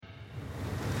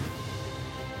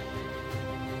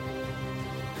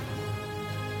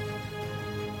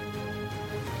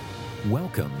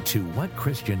Welcome to What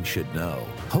Christians Should Know,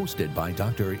 hosted by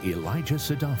Dr. Elijah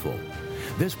Sadafel.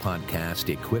 This podcast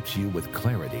equips you with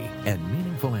clarity and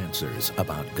meaningful answers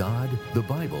about God, the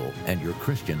Bible, and your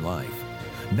Christian life.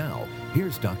 Now,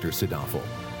 here's Dr. Sadafel.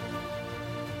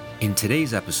 In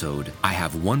today's episode, I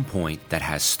have one point that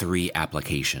has three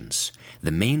applications.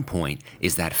 The main point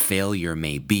is that failure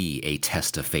may be a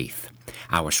test of faith.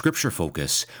 Our scripture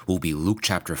focus will be Luke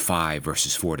chapter 5,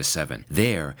 verses 4 to 7.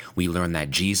 There, we learn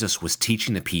that Jesus was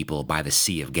teaching the people by the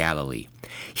Sea of Galilee.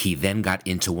 He then got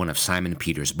into one of Simon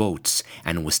Peter's boats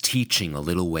and was teaching a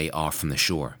little way off from the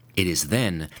shore. It is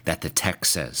then that the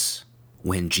text says,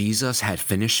 "When Jesus had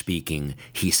finished speaking,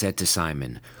 he said to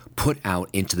Simon, 'Put out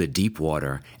into the deep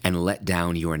water and let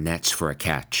down your nets for a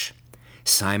catch.'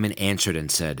 Simon answered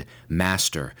and said,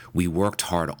 'Master, we worked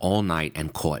hard all night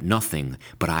and caught nothing,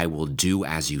 but I will do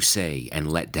as you say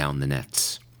and let down the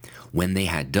nets.' When they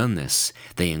had done this,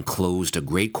 they enclosed a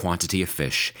great quantity of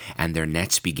fish, and their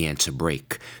nets began to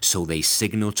break. So they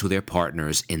signaled to their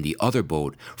partners in the other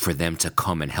boat for them to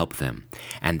come and help them.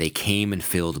 And they came and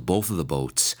filled both of the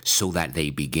boats, so that they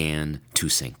began to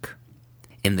sink."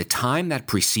 In the time that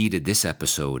preceded this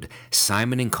episode,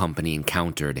 Simon and company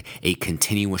encountered a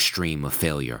continuous stream of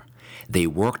failure. They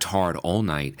worked hard all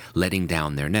night, letting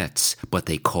down their nets, but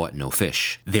they caught no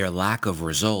fish. Their lack of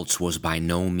results was by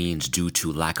no means due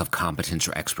to lack of competence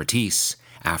or expertise.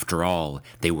 After all,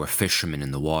 they were fishermen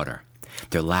in the water.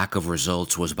 Their lack of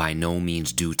results was by no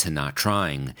means due to not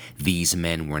trying. These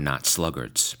men were not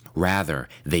sluggards. Rather,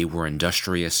 they were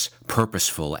industrious,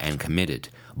 purposeful, and committed.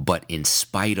 But in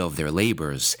spite of their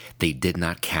labors, they did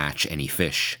not catch any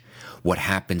fish. What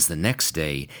happens the next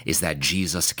day is that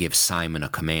Jesus gives Simon a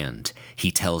command.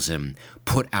 He tells him,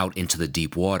 "Put out into the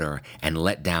deep water and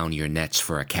let down your nets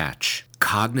for a catch."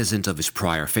 Cognizant of his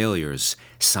prior failures,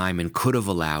 Simon could have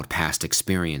allowed past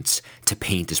experience to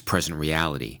paint his present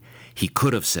reality. He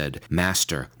could have said,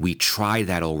 "Master, we tried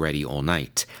that already all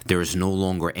night. There is no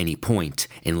longer any point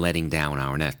in letting down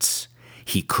our nets."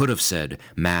 He could have said,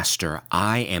 "Master,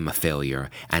 I am a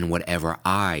failure, and whatever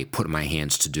I put my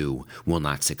hands to do will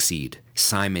not succeed."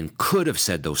 Simon could have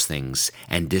said those things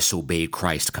and disobeyed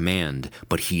Christ's command,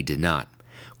 but he did not.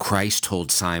 Christ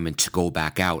told Simon to go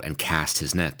back out and cast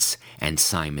his nets, and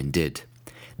Simon did.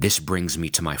 This brings me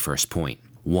to my first point.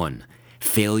 1.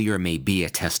 Failure may be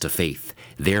a test of faith.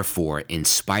 Therefore, in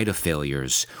spite of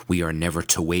failures, we are never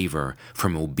to waver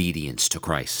from obedience to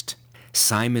Christ.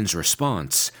 Simon's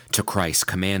response to Christ's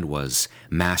command was,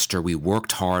 "Master, we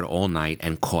worked hard all night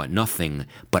and caught nothing,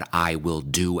 but I will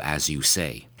do as you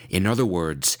say." In other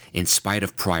words, in spite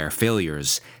of prior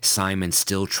failures, Simon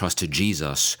still trusted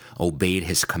Jesus, obeyed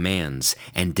his commands,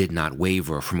 and did not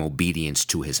waver from obedience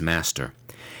to his master.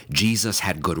 Jesus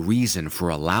had good reason for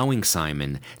allowing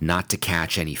Simon not to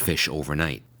catch any fish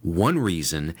overnight. One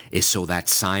reason is so that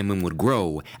Simon would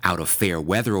grow out of fair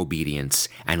weather obedience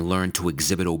and learn to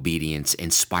exhibit obedience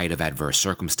in spite of adverse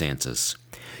circumstances.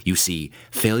 You see,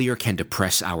 failure can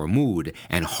depress our mood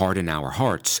and harden our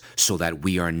hearts so that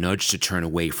we are nudged to turn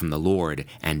away from the Lord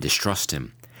and distrust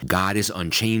Him. God is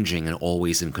unchanging and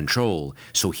always in control,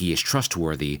 so He is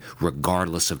trustworthy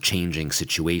regardless of changing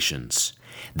situations.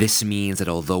 This means that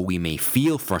although we may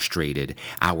feel frustrated,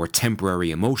 our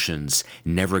temporary emotions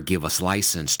never give us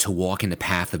license to walk in the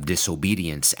path of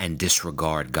disobedience and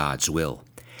disregard God's will.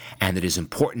 And it is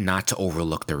important not to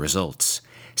overlook the results.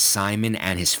 Simon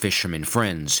and his fishermen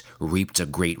friends reaped a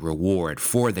great reward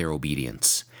for their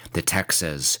obedience. The text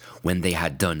says, "When they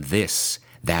had done this,"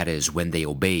 that is, when they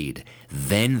obeyed,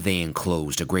 "then they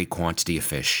enclosed a great quantity of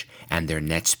fish, and their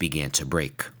nets began to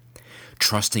break."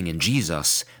 Trusting in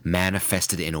Jesus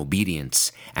manifested in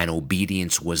obedience, and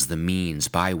obedience was the means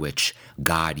by which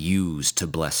God used to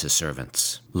bless His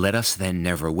servants. Let us then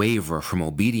never waver from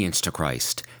obedience to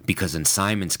Christ, because in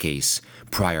Simon's case,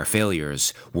 prior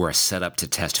failures were a setup to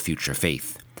test future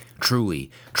faith. Truly,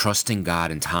 trusting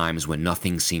God in times when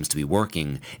nothing seems to be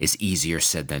working is easier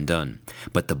said than done.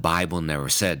 But the Bible never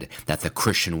said that the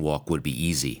Christian walk would be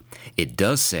easy. It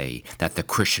does say that the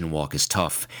Christian walk is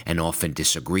tough and often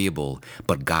disagreeable,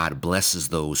 but God blesses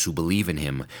those who believe in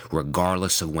Him,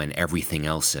 regardless of when everything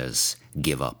else says,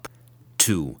 "Give up."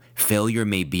 2. Failure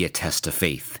may be a test of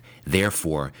faith.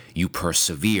 Therefore, you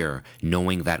persevere,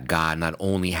 knowing that God not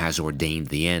only has ordained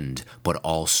the end, but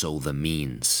also the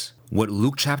means. What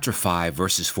Luke chapter 5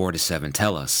 verses 4 to 7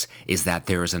 tell us is that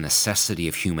there is a necessity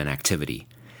of human activity.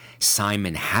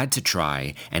 Simon had to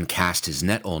try and cast his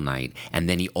net all night, and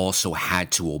then he also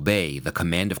had to obey the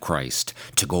command of Christ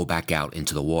to go back out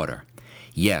into the water.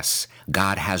 Yes,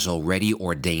 God has already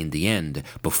ordained the end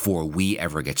before we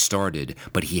ever get started,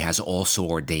 but He has also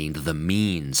ordained the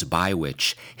means by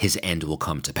which His end will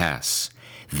come to pass.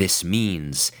 This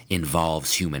means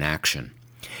involves human action.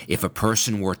 If a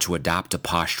person were to adopt a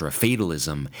posture of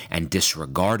fatalism and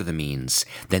disregard the means,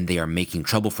 then they are making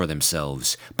trouble for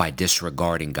themselves by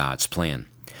disregarding God's plan.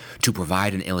 To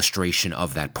provide an illustration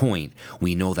of that point,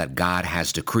 we know that God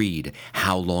has decreed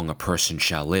how long a person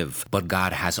shall live, but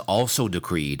God has also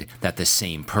decreed that the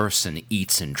same person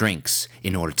eats and drinks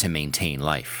in order to maintain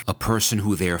life. A person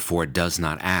who therefore does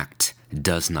not act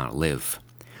does not live.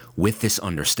 With this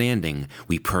understanding,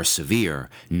 we persevere,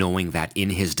 knowing that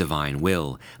in His divine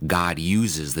will, God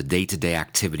uses the day-to-day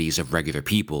activities of regular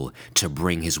people to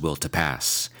bring His will to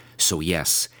pass. So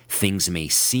yes, things may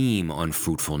seem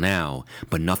unfruitful now,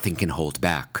 but nothing can hold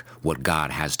back what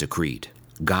God has decreed.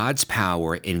 God's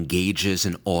power engages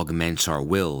and augments our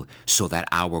will so that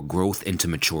our growth into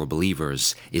mature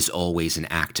believers is always an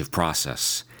active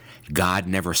process. God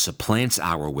never supplants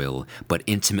our will, but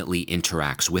intimately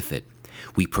interacts with it.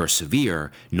 We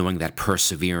persevere, knowing that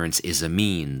perseverance is a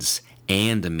means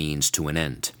and a means to an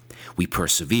end. We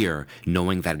persevere,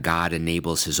 knowing that God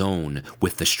enables His own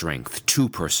with the strength to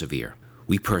persevere.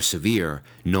 We persevere,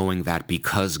 knowing that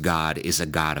because God is a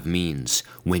God of means,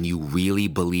 when you really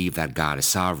believe that God is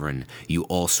sovereign, you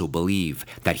also believe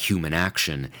that human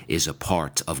action is a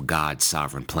part of God's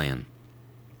sovereign plan.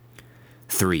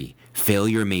 3.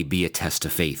 Failure may be a test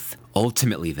of faith.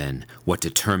 Ultimately, then, what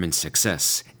determines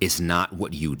success is not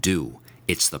what you do,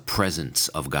 it's the presence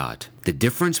of God. The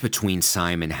difference between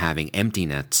Simon having empty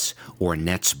nets or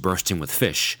nets bursting with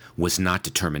fish was not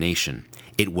determination.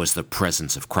 It was the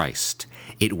presence of Christ.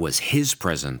 It was His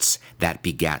presence that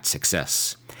begat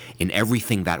success. In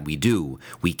everything that we do,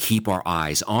 we keep our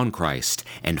eyes on Christ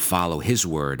and follow His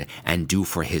word and do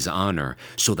for His honor,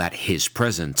 so that His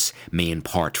presence may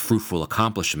impart fruitful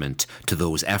accomplishment to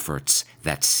those efforts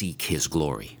that seek His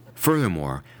glory.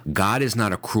 Furthermore, God is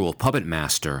not a cruel puppet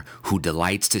master who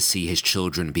delights to see His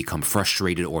children become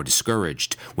frustrated or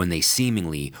discouraged when they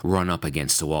seemingly run up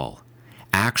against a wall.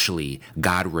 Actually,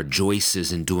 God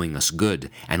rejoices in doing us good,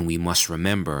 and we must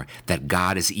remember that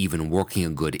God is even working a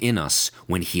good in us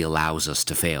when He allows us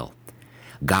to fail.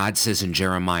 God says in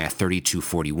Jeremiah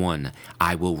 32:41,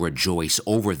 "I will rejoice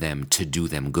over them to do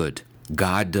them good."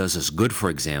 God does us good, for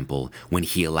example, when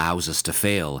He allows us to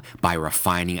fail by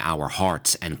refining our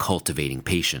hearts and cultivating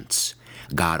patience.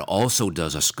 God also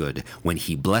does us good when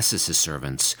He blesses His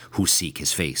servants who seek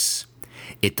His face.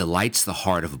 It delights the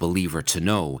heart of a believer to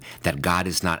know that God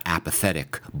is not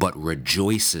apathetic, but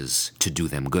rejoices to do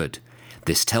them good.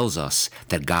 This tells us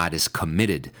that God is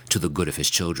committed to the good of His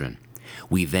children.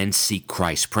 We then seek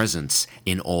Christ's presence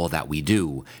in all that we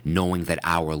do, knowing that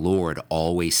our Lord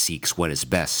always seeks what is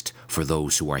best for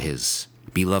those who are His.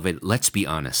 Beloved, let's be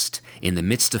honest. In the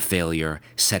midst of failure,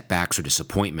 setbacks, or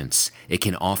disappointments, it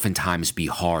can oftentimes be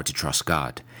hard to trust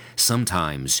God.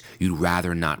 Sometimes you'd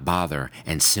rather not bother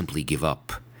and simply give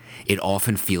up. It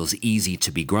often feels easy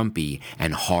to be grumpy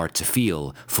and hard to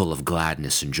feel full of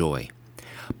gladness and joy.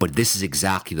 But this is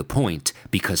exactly the point,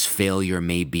 because failure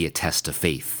may be a test of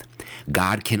faith.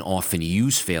 God can often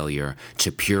use failure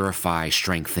to purify,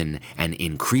 strengthen, and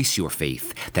increase your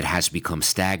faith that has become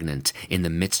stagnant in the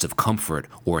midst of comfort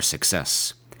or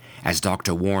success. As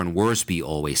Dr. Warren Wiersbe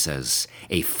always says,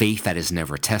 a faith that is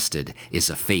never tested is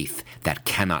a faith that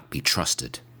cannot be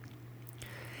trusted.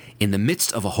 In the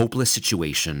midst of a hopeless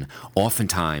situation,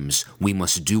 oftentimes we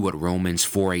must do what Romans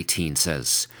 4:18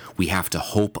 says. We have to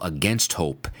hope against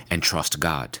hope and trust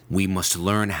God. We must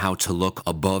learn how to look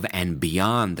above and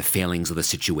beyond the failings of the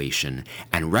situation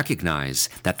and recognize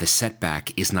that the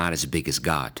setback is not as big as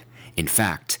God. In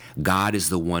fact, God is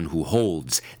the one who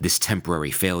holds this temporary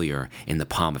failure in the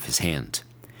palm of His hand.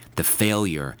 The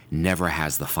failure never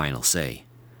has the final say.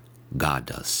 God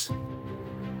does.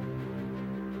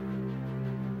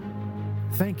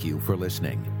 Thank you for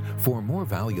listening. For more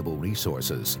valuable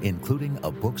resources, including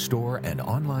a bookstore and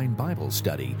online Bible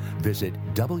study, visit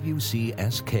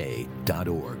wcsk.org.